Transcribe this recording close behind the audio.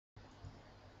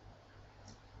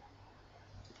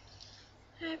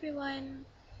Hi everyone,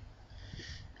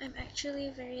 I'm actually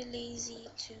very lazy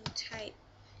to type,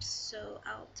 so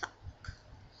I'll talk.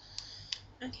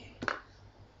 Okay,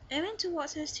 I went to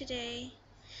Watson's today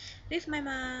with my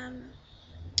mom.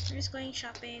 We're just going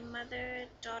shopping,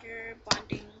 mother-daughter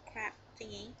bonding crap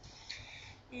thingy.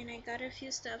 And I got a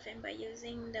few stuff, and by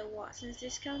using the Watson's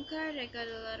discount card, I got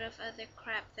a lot of other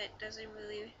crap that doesn't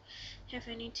really have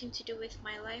anything to do with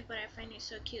my life, but I find it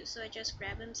so cute, so I just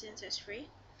grab them since it's free.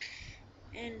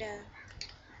 And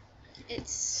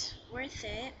it's worth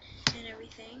it and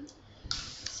everything.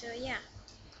 So yeah.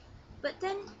 But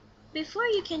then, before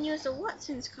you can use the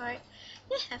Watson's card,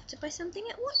 you have to buy something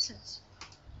at Watson's.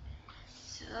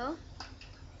 So,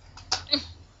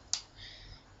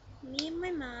 me and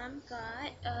my mom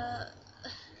got,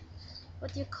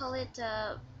 what do you call it,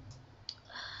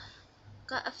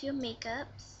 got a few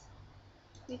makeups.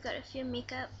 We got a few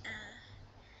makeup.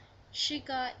 She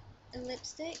got a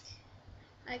lipstick.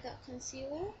 I got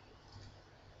concealer.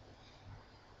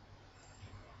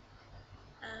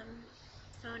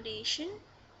 Foundation.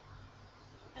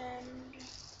 And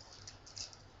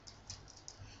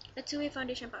a two-way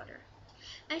foundation powder.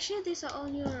 Actually, these are all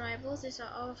new arrivals. These are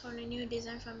all from the new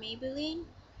design from Maybelline.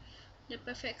 The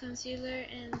perfect concealer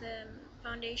and the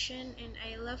foundation, and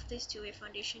I love this two-way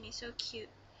foundation. It's so cute,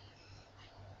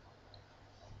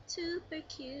 super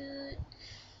cute,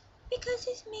 because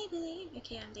it's Maybelline.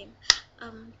 Okay, I'm lame.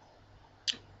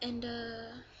 And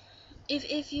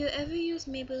if you ever use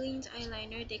Maybelline's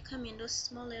eyeliner, they come in those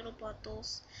small little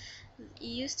bottles. It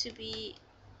used to be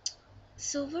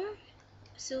silver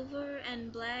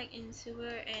and black and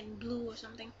silver and blue or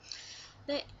something.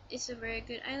 That is a very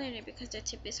good eyeliner because the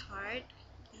tip is hard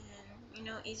and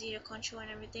easy to control and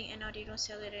everything, and now they don't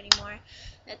sell it anymore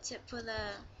except for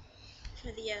the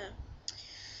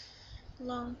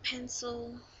long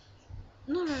pencil.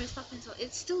 No, it's not pencil,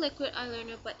 it's still liquid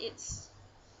eyeliner, but it's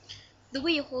the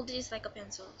way you hold it is like a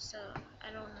pencil, so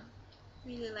I don't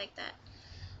really like that.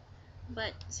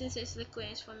 But since it's liquid,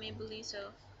 it's from Maybelline,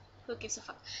 so who gives a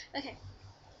fuck. Okay,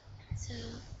 so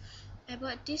I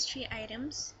bought these 3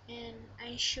 items and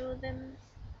I show them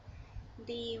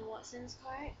the Watson's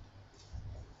card.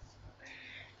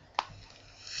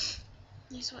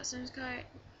 This Watson's card,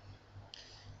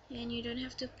 and you don't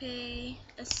have to pay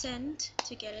a cent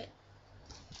to get it.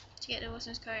 To get the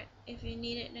Watson's card, if you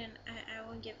need it, then I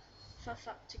won't give a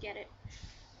fuck to get it.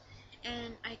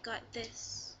 And I got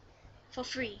this for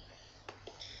free.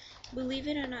 Believe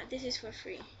it or not, this is for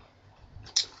free.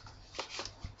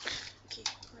 Okay,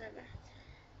 whatever.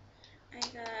 I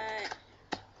got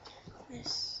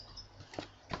this.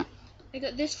 I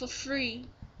got this for free.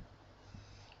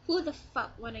 Who the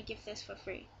fuck wanna give this for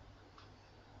free?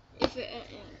 If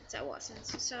it's at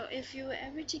Watson's. So if you were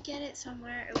ever to get it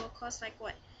somewhere, it will cost like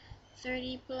what,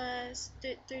 30 plus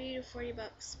 30 to 40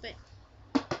 bucks, but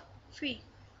free.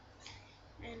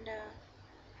 And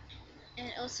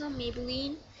also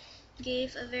Maybelline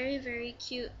gave a very, very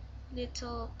cute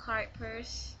little card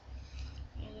purse.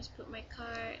 I just put my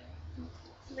card.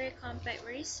 Very compact,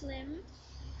 very slim.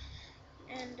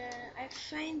 And I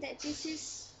find that this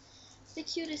is the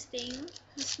cutest thing.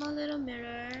 A small little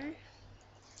mirror.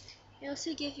 They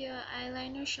also give you an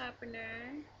eyeliner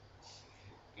sharpener.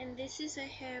 And this is a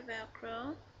hair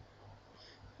velcro.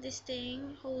 This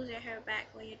thing holds your hair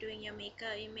back when you're doing your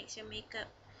makeup. It makes your makeup,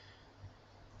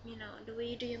 the way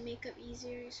you do your makeup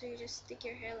easier. So you just stick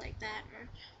your hair like that, or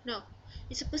no,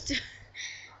 you're supposed to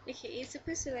okay, it's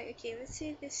supposed to, like, okay, let's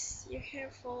say this, your hair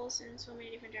falls in so many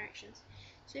different directions,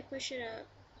 so you push it up,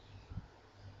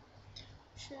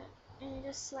 and you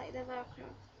just slide the velcro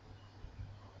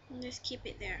and just keep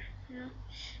it there,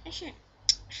 actually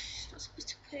I'm not supposed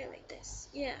to put it like this,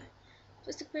 yeah,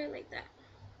 supposed to put it like that.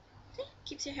 See,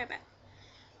 keeps your hair back.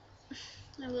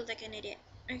 I look like an idiot.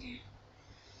 Okay,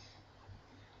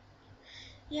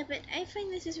 yeah, but I find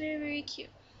this is very, very cute.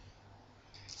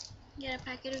 Get a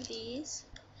packet of these.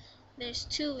 There's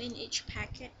 2 in each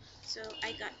packet, so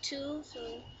I got 2,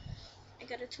 so I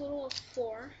got a total of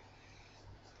 4.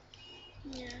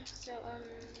 Yeah, so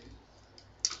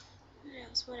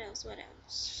what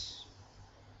else?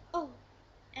 Oh,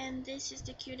 and this is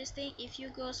the cutest thing. If you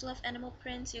girls love animal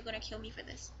prints, you're gonna kill me for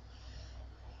this.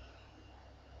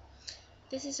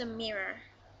 This is a mirror.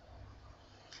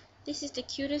 This is the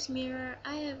cutest mirror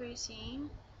I ever seen.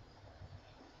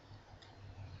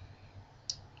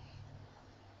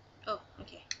 Oh,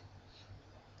 okay.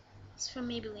 It's from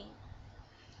Maybelline.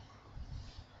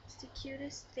 It's the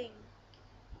cutest thing.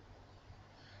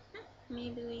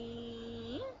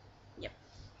 Maybelline. Yep.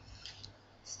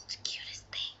 It's the cutest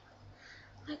thing.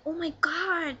 Like, oh my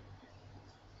god.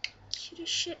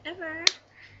 Cutest shit ever.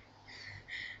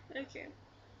 Okay.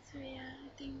 So yeah, I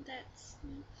think that's.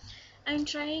 I'm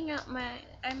trying out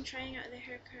the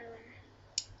hair curler.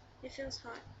 It feels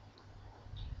hot.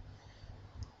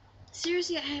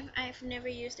 Seriously, I've never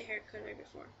used a hair curler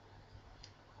before.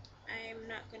 I'm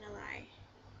not gonna lie.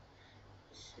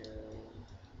 So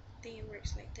I think it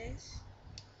works like this.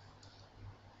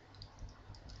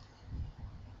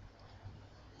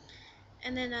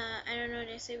 And then I don't know,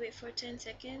 they say wait for 10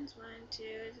 seconds. 1, 2,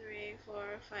 3,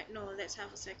 4, 5. No, that's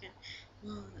half a second.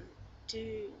 1,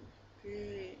 2,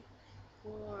 3,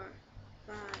 4,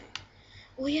 5.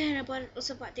 Oh yeah, and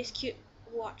also bought this cute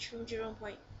watch from Jerome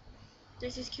Point.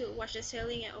 There's this cute watch that's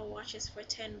selling at all watches for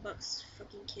 $10.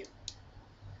 Fucking cute.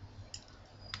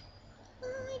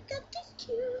 I got this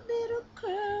cute little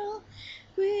curl,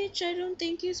 which I don't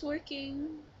think is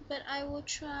working, but I will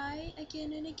try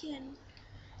again and again.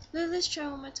 Let's try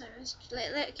one more time.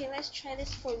 Okay, let's try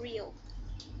this for real.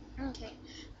 Okay,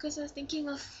 because I was thinking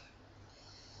of,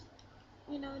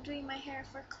 doing my hair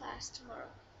for class tomorrow.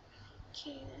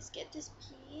 Okay, let's get this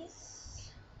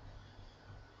piece.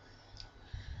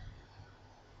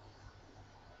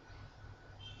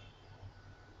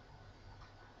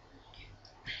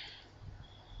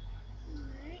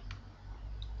 Alright,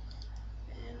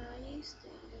 and I'll use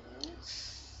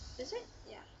this. Is it?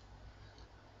 Yeah.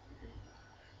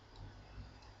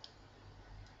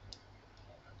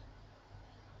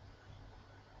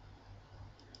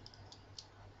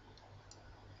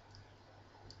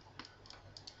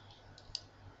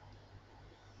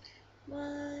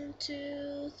 1,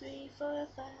 2, 3, 4,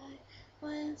 5.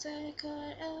 Once I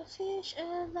caught a fish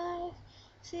alive.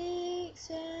 6,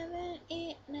 7,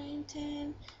 8, 9,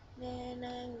 10. Then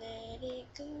I let it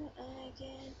go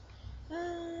again.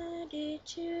 Why did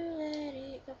you let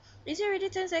it go? Is it already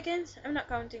 10 seconds? I'm not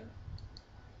counting.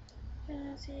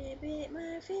 Cause it bit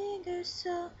my finger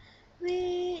so.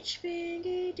 Which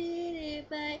finger did it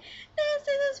bite? This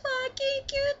is fucking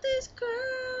cute, this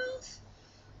girls.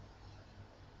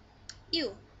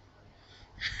 Ew.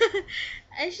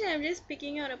 Actually, I'm just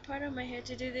picking out a part of my hair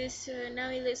to do this, so now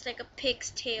it looks like a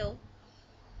pig's tail.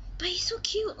 But he's so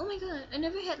cute. Oh my god, I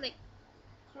never had like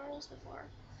curls before.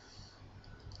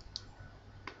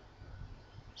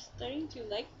 Starting to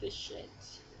like this shit.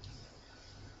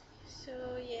 So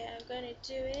yeah, I'm gonna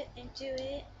do it and do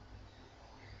it.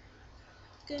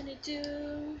 Gonna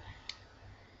do.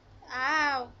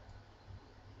 Ow!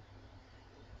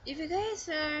 If you guys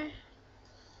are,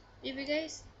 if you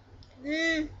guys,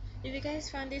 if you guys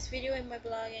found this video in my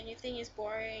blog and you think it's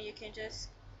boring, you can just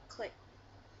click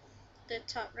the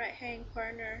top right hand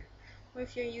corner, or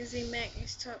if you're using Mac,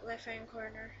 it's top left hand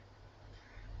corner.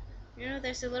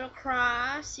 There's a little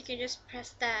cross. You can just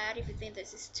press that if you think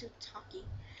this is too talky.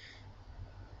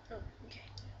 Oh, okay.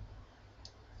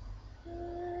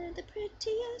 The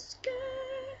prettiest girl.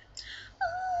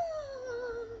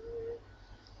 Oh.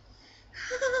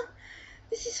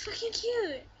 This is fucking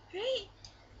cute, right?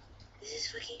 This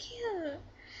is fucking cute.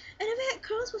 I never had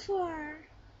curls before.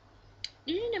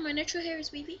 Did you know my natural hair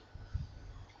is wavy?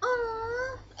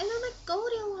 Oh, I look like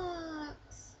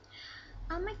Goldilocks.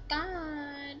 Oh my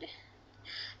god.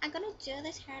 I'm gonna do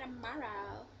this hair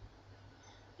tomorrow.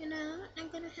 I'm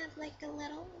gonna have like a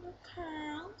little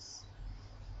curls.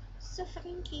 So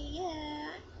fucking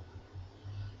cute.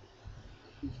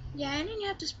 Yeah, and then you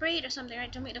have to spray it or something,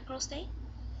 right, to make the curls stay?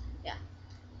 Yeah.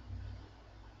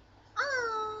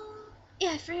 Oh.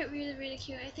 Yeah, I find it really, really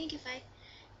cute. I think if I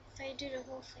do the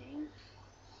whole thing.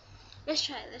 Let's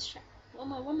try it, let's try it. One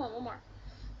more.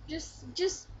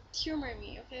 Just humor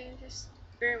me, okay? Just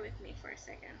bear with me for a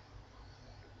second.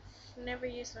 Never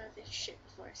used none of this shit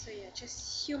before, so yeah,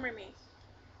 just humor me.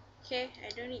 Okay? I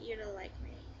don't need you to like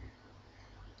me.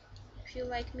 If you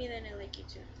like me, then I like you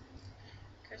too.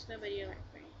 Because nobody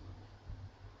liked me.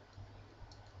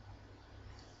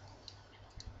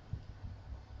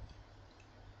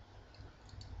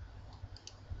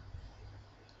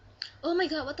 Oh my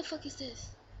god, what the fuck is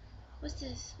this? What's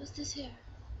this? What's this here?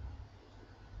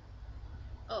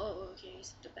 Oh, okay,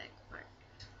 it's the back part.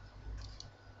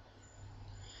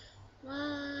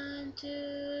 1,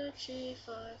 2, 3,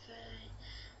 4, 5.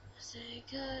 I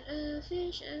caught a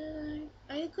fish alive.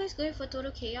 Are you guys going for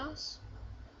total chaos?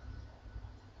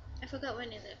 I forgot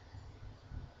when is it.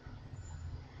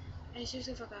 I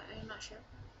seriously forgot. I'm not sure.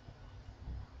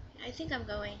 I think I'm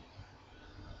going.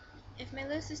 If my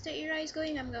little sister Ira is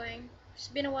going, I'm going. It's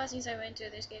been a while since I went to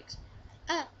these gigs.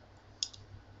 Ah!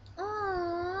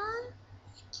 Aww!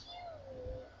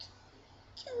 Cute!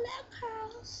 Cute little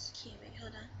curls. Okay, wait,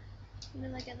 hold on. Let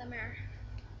me look at the mirror.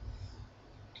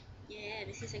 Yeah,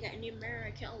 this is I got a new mirror.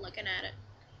 I can't looking at it.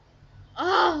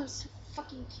 Oh, it's so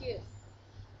fucking cute.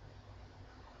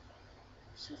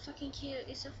 So fucking cute.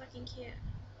 It's so fucking cute.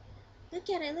 Look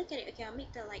at it. Look at it. Okay, I'll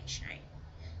make the light shine.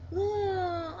 Look.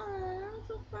 Oh,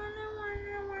 so fun.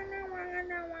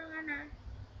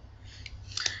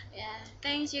 Yeah.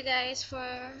 Thanks you guys for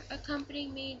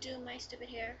accompanying me do my stupid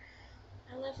hair.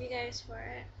 I love you guys for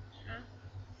it.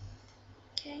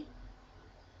 Okay.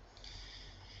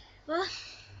 Well,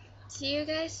 see you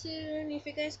guys soon. If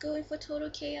you guys going for total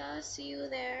chaos, see you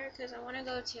there. Cause I wanna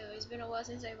go too. It's been a while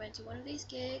since I went to one of these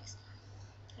gigs.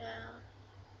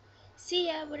 See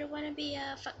ya. Wouldn't wanna be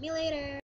fuck me later.